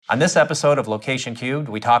On this episode of Location Cubed,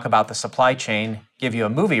 we talk about the supply chain, give you a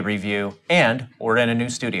movie review, and we're in a new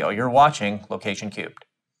studio. You're watching Location Cubed.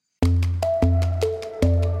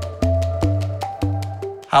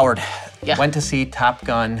 Howard, went to see Top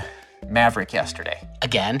Gun Maverick yesterday.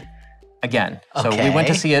 Again. So Okay. we went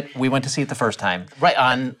to see it the first time. Right,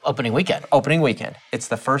 on opening weekend. Opening weekend. It's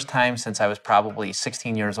the first time since I was probably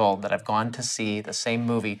 16 years old that I've gone to see the same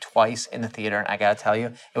movie twice in the theater, and I gotta tell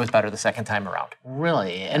you, it was better the second time around.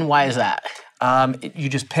 Really? And why is that? You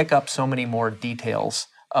just pick up so many more details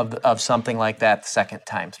of something like that the second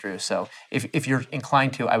time through. So if you're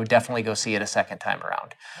inclined to, I would definitely go see it a second time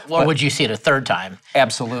around. Or would you see it a third time?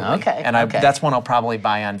 Absolutely. Okay. And that's one I'll probably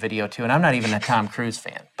buy on video too. And I'm not even a Tom Cruise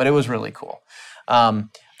fan, but it was really cool.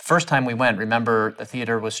 First time we went, remember the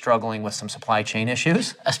theater was struggling with some supply chain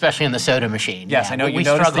issues. Especially in the soda machine. Yes, Yeah, I know we you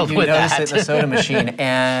noticed struggled it with in that. the soda machine,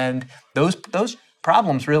 and those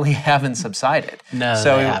problems really haven't subsided. No,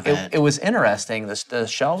 so they haven't. It was interesting. The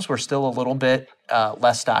shelves were still a little bit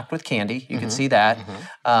less stocked with candy. You can see that.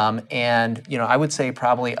 And I would say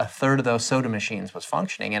probably a third of those soda machines was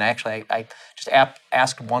functioning. And actually, I just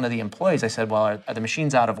asked one of the employees. I said, "Well, are the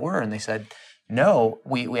machines out of order?" And they said, "No,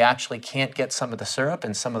 we actually can't get some of the syrup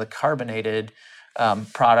and some of the carbonated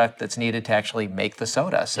product that's needed to actually make the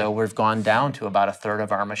soda. So we've gone down to about a third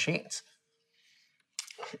of our machines."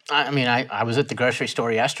 I mean, I was at the grocery store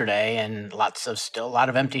yesterday and still a lot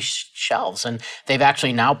of empty shelves. And they've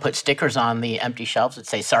actually now put stickers on the empty shelves that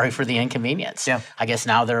say, "Sorry for the inconvenience." Yeah. I guess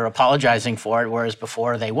now they're apologizing for it, whereas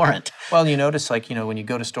before they weren't. Well, you notice when you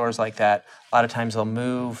go to stores like that, a lot of times they'll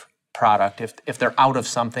move product. If they're out of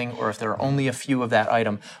something or if there are only a few of that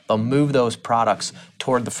item, they'll move those products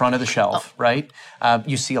toward the front of the shelf, right?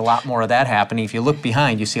 You see a lot more of that happening. If you look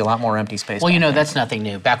behind, you see a lot more empty space. Well, back there. that's nothing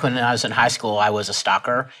new. Back when I was in high school, I was a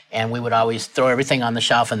stocker, and we would always throw everything on the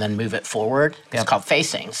shelf and then move it forward. It's called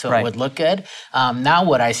facing, so Right. it would look good. Now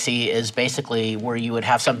what I see is basically where you would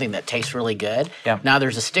have something that tastes really good. Yeah. Now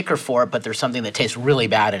there's a sticker for it, but there's something that tastes really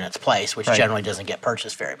bad in its place, which Right. generally doesn't get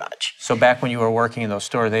purchased very much. So back when you were working in those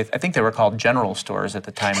stores, I think they were called general stores at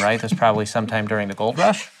the time, right? That's probably sometime during the gold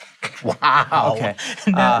rush. Wow. Okay.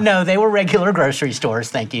 No, they were regular grocery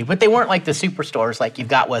stores, thank you. But they weren't like the superstores like you've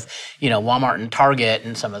got with, Walmart and Target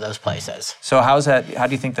and some of those places. So how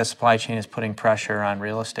do you think the supply chain is putting pressure on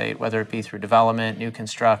real estate, whether it be through development, new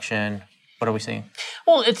construction? What are we seeing?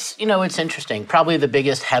 Well, it's interesting. Probably the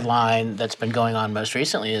biggest headline that's been going on most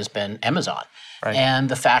recently has been Amazon. Right. And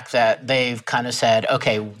the fact that they've kind of said,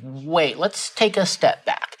 okay, wait, let's take a step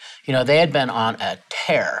back. They had been on a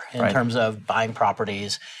tear in Right. terms of buying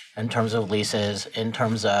properties, in terms of leases, in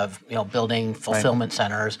terms of building fulfillment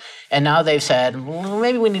centers. And now they've said, well,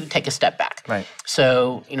 maybe we need to take a step back. Right.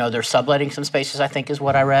 So, they're subletting some spaces, I think is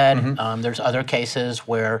what I read. There's other cases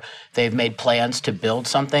where they've made plans to build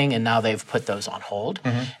something and now they've put those on hold.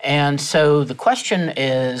 And so the question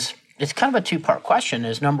is, it's kind of a two-part question,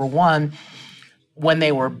 is number one, when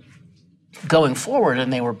they were going forward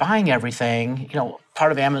and they were buying everything,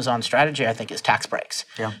 part of Amazon's strategy, I think, is tax breaks.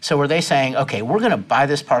 Yeah. So were they saying, okay, we're going to buy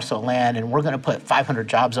this parcel of land and we're going to put 500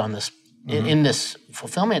 jobs on this in this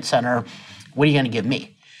fulfillment center. What are you going to give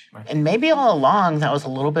me? Right. And maybe all along that was a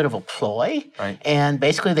little bit of a ploy. Right. And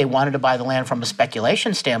basically they wanted to buy the land from a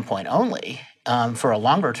speculation standpoint only for a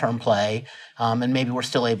longer term play. And maybe we're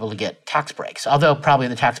still able to get tax breaks. Although probably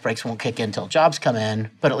the tax breaks won't kick in until jobs come in,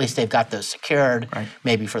 but at least they've got those secured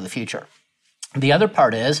maybe for the future. The other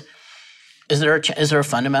part is there a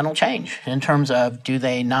fundamental change in terms of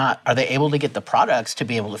are they able to get the products to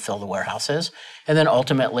be able to fill the warehouses? And then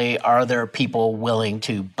ultimately, are there people willing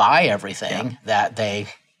to buy everything that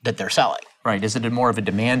they're selling? Right. Is it more of a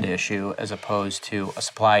demand issue as opposed to a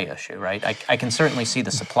supply issue, right? I can certainly see the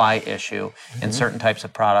supply issue in certain types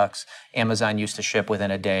of products. Amazon used to ship within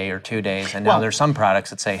a day or 2 days, and now there's some products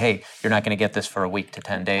that say, hey, you're not going to get this for a week to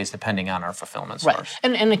 10 days, depending on our fulfillment source.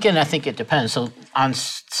 Right. And again, I think it depends. So on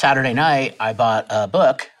Saturday night, I bought a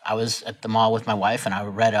book. I was at the mall with my wife, and I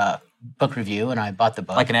read a book review, and I bought the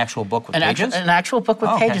book. Like an actual book with pages? An actual book with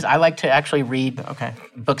pages. I like to actually read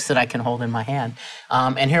books that I can hold in my hand.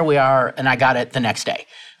 And here we are, and I got it the next day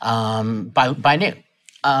by noon.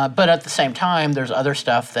 But at the same time, there's other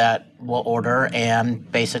stuff that we'll order,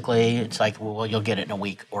 and basically it's like, well, you'll get it in a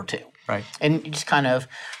week or two. Right. And you just kind of,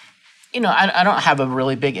 I don't have a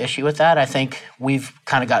really big issue with that. I think we've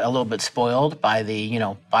kind of got a little bit spoiled by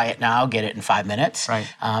the, buy it now, get it in 5 minutes. Right.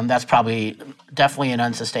 That's definitely an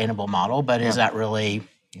unsustainable model, but is that really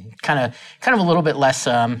kind of a little bit less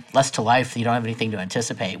to life? You don't have anything to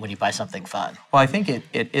anticipate when you buy something fun. Well, I think it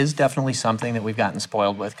is definitely something that we've gotten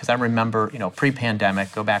spoiled with, because I remember,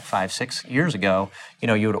 pre-pandemic, go back 5-6 years ago,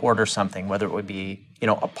 you would order something, whether it would be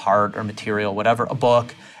a part or material, whatever, a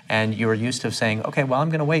book, and you were used to saying, okay, well, I'm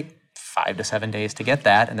going to wait 5 to 7 days to get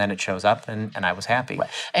that, and then it shows up, and I was happy. Right.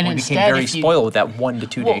 And we instead, became very spoiled with that 1 to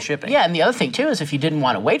 2 day shipping. Yeah, and the other thing too is if you didn't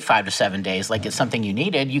want to wait 5 to 7 days, like it's something you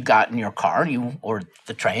needed, you got in your car, or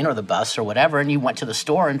the train or the bus or whatever, and you went to the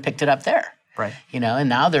store and picked it up there. Right. And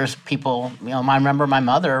now there's people. I remember my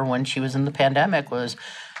mother when she was in the pandemic was,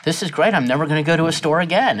 this is great. I'm never going to go to a store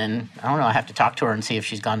again, and I don't know. I have to talk to her and see if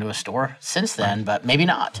she's gone to a store since then, but maybe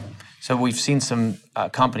not. So we've seen some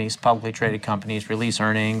companies, publicly traded companies, release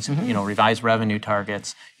earnings, revise revenue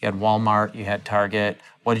targets. You had Walmart, you had Target.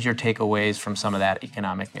 What is your takeaways from some of that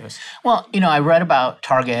economic news? Well, I read about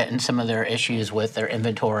Target and some of their issues with their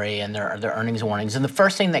inventory and their earnings warnings. And the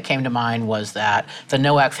first thing that came to mind was that the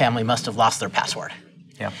Nowak family must have lost their password.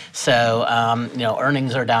 Yeah. So,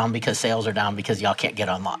 earnings are down because sales are down because y'all can't get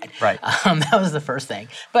online. Right. That was the first thing.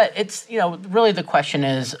 But it's, really the question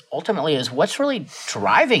is, ultimately, is what's really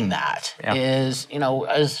driving that? Yeah.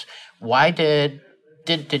 Why did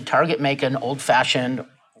Target make an old-fashioned,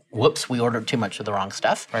 whoops, we ordered too much of the wrong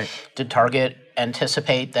stuff? Right. Did Target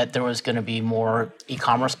anticipate that there was going to be more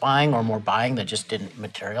e-commerce buying or more buying that just didn't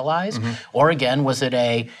materialize? Or again, was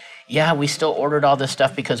it we still ordered all this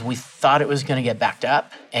stuff because we thought it was going to get backed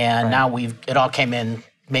up, and now it all came in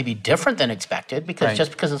maybe different than expected, because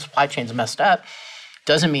just because the supply chain's messed up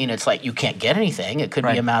doesn't mean it's like you can't get anything. It could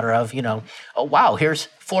be a matter of, oh, wow, here's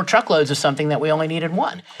 4 truckloads of something that we only needed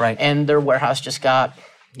 1. Right. And their warehouse just got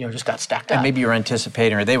stacked up. And maybe you're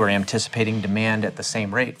anticipating, or they were anticipating demand at the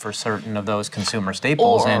same rate for certain of those consumer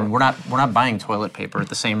staples, and we're not buying toilet paper at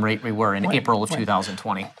the same rate we were in April of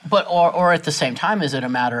 2020. But or at the same time, is it a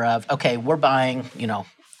matter of, okay, we're buying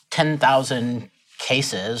 10,000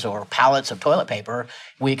 cases or pallets of toilet paper.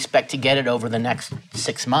 We expect to get it over the next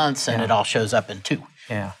 6 months, and it all shows up in 2.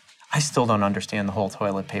 Yeah. I still don't understand the whole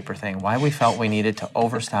toilet paper thing. Why we felt we needed to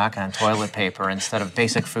overstock on toilet paper instead of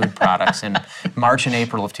basic food products in March and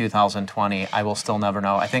April of 2020, I will still never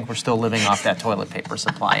know. I think we're still living off that toilet paper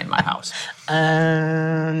supply in my house.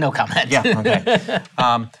 No comment. Yeah, okay.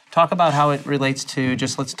 Talk about how it relates to,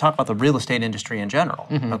 let's talk about the real estate industry in general,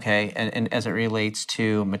 okay, and as it relates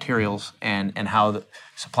to materials and how the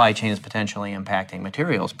supply chain is potentially impacting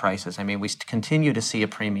materials prices. I mean, we continue to see a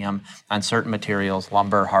premium on certain materials,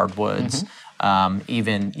 lumber, hardwoods,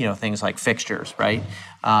 even, things like fixtures, right?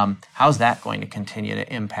 How's that going to continue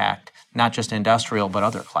to impact not just industrial, but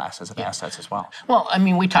other classes of assets as well? Well, I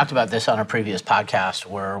mean, we talked about this on a previous podcast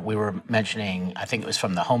where we were mentioning, I think it was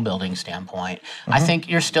from the home building standpoint. I think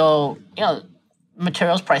you're still,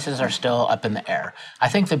 materials prices are still up in the air. I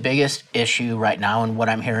think the biggest issue right now, and what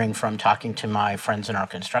I'm hearing from talking to my friends in our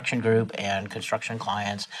construction group and construction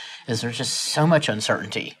clients, is there's just so much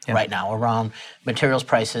uncertainty right now around materials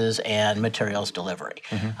prices and materials delivery.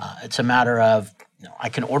 It's a matter of, I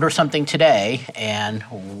can order something today, and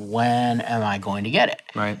when am I going to get it?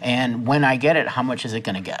 Right. And when I get it, how much is it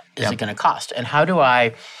going to get? Is it going to cost? And how do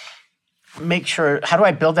I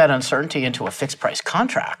build that uncertainty into a fixed price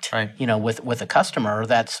contract, with a customer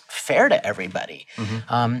that's fair to everybody?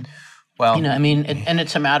 And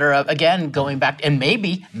it's a matter of, again, going back, and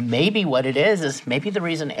maybe what it is maybe the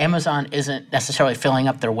reason Amazon isn't necessarily filling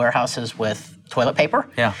up their warehouses with toilet paper.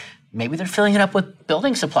 Yeah. Maybe they're filling it up with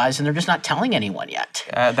building supplies, and they're just not telling anyone yet.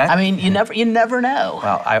 You never know.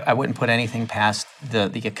 Well, I wouldn't put anything past the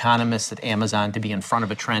economists at Amazon to be in front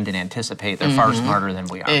of a trend and anticipate. They're far smarter than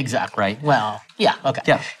we are. Exactly. Right? Well, yeah. Okay.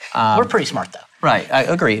 Yeah. We're pretty smart, though. Right. I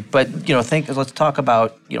agree. But let's talk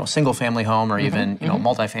about single family home or even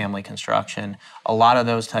multifamily construction. A lot of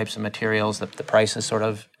those types of materials, the prices sort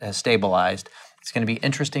of has stabilized. It's going to be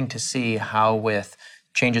interesting to see how, with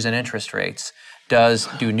changes in interest rates,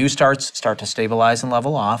 do new starts start to stabilize and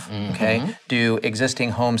level off? Okay. Do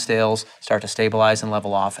existing home sales start to stabilize and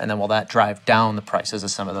level off? And then will that drive down the prices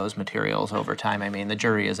of some of those materials over time? I mean, the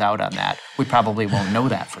jury is out on that. We probably won't know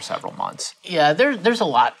that for several months. Yeah, there's a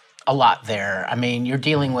lot there. I mean, you're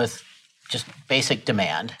dealing with just basic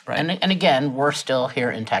demand. Right. And again, we're still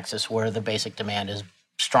here in Texas where the basic demand is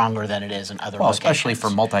stronger than it is in other locations. Especially for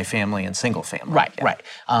multifamily and single family. Right, right.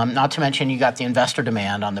 Not to mention you got the investor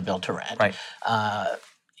demand on the build to rent. Right.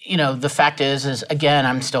 The fact is again,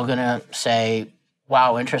 I'm still going to say,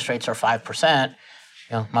 wow, interest rates are 5%.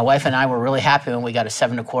 My wife and I were really happy when we got a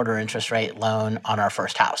 7.25% interest rate loan on our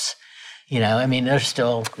first house. They're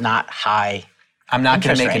still not high. I'm not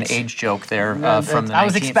going to make an age joke there from the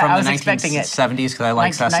 1970s because I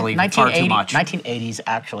like Cecily far too much. 1980s,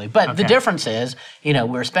 actually. But the difference is,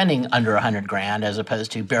 we're spending under $100,000 as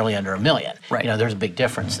opposed to barely under $1 million. Right. There's a big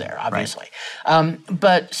difference there, obviously. Right.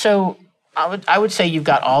 But so I would say you've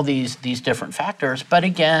got all these different factors. But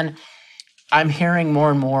again, I'm hearing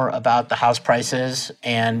more and more about the house prices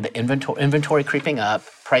and the inventory creeping up,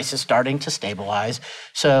 prices starting to stabilize.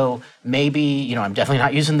 So maybe, I'm definitely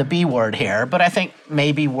not using the B word here, but I think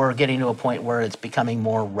maybe we're getting to a point where it's becoming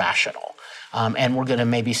more rational. And we're going to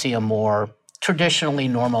maybe see a more traditionally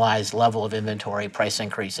normalized level of inventory, price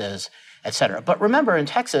increases, et cetera. But remember, in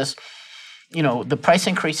Texas, the price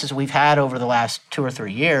increases we've had over the last 2 or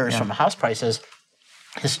 3 years from house prices,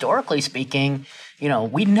 historically speaking,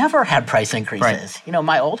 we never had price increases. Right.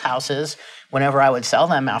 My old houses, whenever I would sell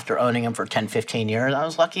them after owning them for 10, 15 years, I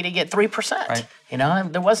was lucky to get 3%. Right.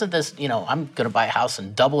 And there wasn't this, I'm going to buy a house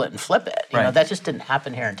and double it and flip it. Right. That just didn't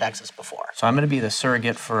happen here in Texas before. So I'm going to be the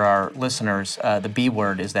surrogate for our listeners. The B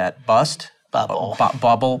word is that bust. Bubble.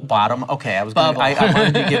 Bubble, bottom. Okay, I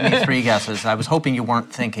wanted you to give me 3 guesses. I was hoping you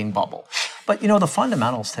weren't thinking bubble. But the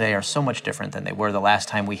fundamentals today are so much different than they were the last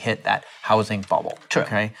time we hit that housing bubble. True.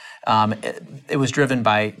 Okay, it was driven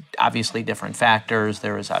by obviously different factors.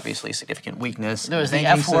 There was obviously significant weakness. There was the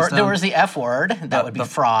F word. There was the F word. That would be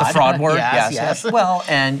fraud. The fraud word. Yes. Well,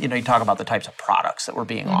 and you talk about the types of products that were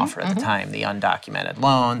being offered at the time, the undocumented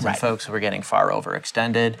loans, and folks who were getting far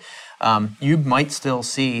overextended. You might still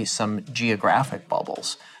see some geographic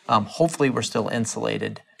bubbles. Hopefully, we're still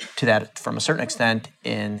insulated to that from a certain extent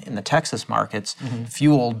in the Texas markets,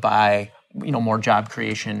 fueled by more job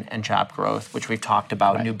creation and job growth, which we've talked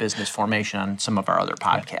about, new business formation on some of our other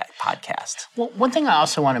podcasts. Well, one thing I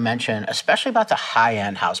also want to mention, especially about the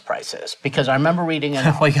high-end house prices, because I remember reading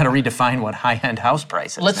Well, you got to redefine what high-end house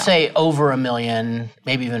price is. Let's say over $1 million,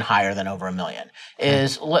 maybe even higher than over $1 million.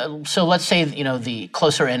 So let's say the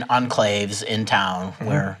closer in enclaves in town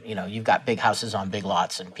where you've got big houses on big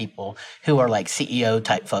lots and people who are like CEO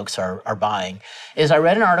type folks are buying. I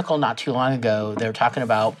read an article not too long ago. They were talking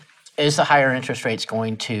about, is the higher interest rates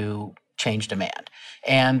going to change demand?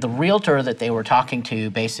 And the realtor that they were talking to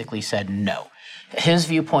basically said no. His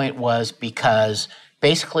viewpoint was because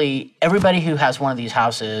basically everybody who has one of these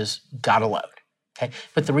houses got a loan. Okay?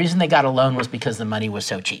 But the reason they got a loan was because the money was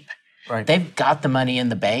so cheap. Right. They've got the money in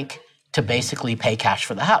the bank to basically pay cash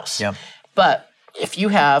for the house. Yeah. But if you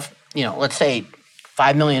have, let's say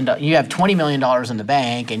 $5 million, you have $20 million in the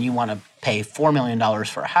bank and you want to pay $4 million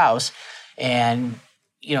for a house, and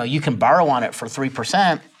you can borrow on it for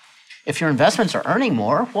 3%. If your investments are earning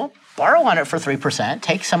more, well, borrow on it for 3%.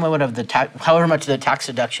 Take some of it of however much of the tax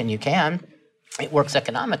deduction you can. It works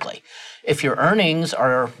economically. If your earnings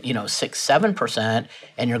are 6-7%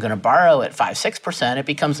 and you're going to borrow at 5-6%, it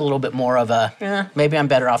becomes a little bit more of maybe I'm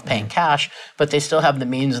better off paying cash, but they still have the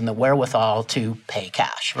means and the wherewithal to pay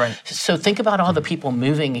cash. Right. So think about all the people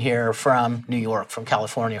moving here from New York, from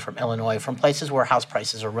California, from Illinois, from places where house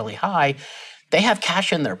prices are really high. They have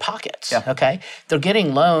cash in their pockets, okay? They're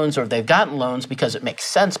getting loans, or they've gotten loans because it makes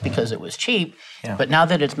sense because it was cheap. Yeah. But now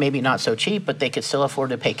that it's maybe not so cheap, but they could still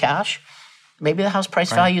afford to pay cash, maybe the house price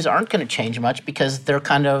values aren't going to change much because they're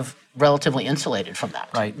kind of relatively insulated from that.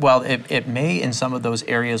 Right. Well, it may, in some of those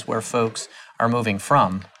areas where folks are moving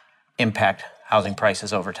from, impact housing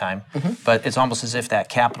prices over time. But it's almost as if that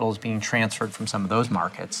capital is being transferred from some of those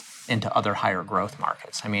markets into other higher growth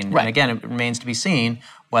markets. I mean, and again, it remains to be seen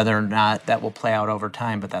whether or not that will play out over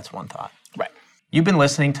time, but that's one thought. Right. You've been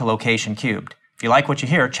listening to Location Cubed. If you like what you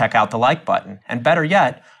hear, check out the like button. And better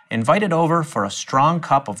yet, invite it over for a strong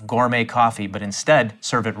cup of gourmet coffee, but instead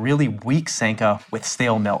serve it really weak Sanka with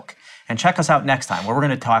stale milk. And check us out next time, where we're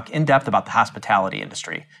going to talk in depth about the hospitality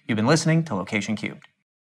industry. You've been listening to Location Cubed.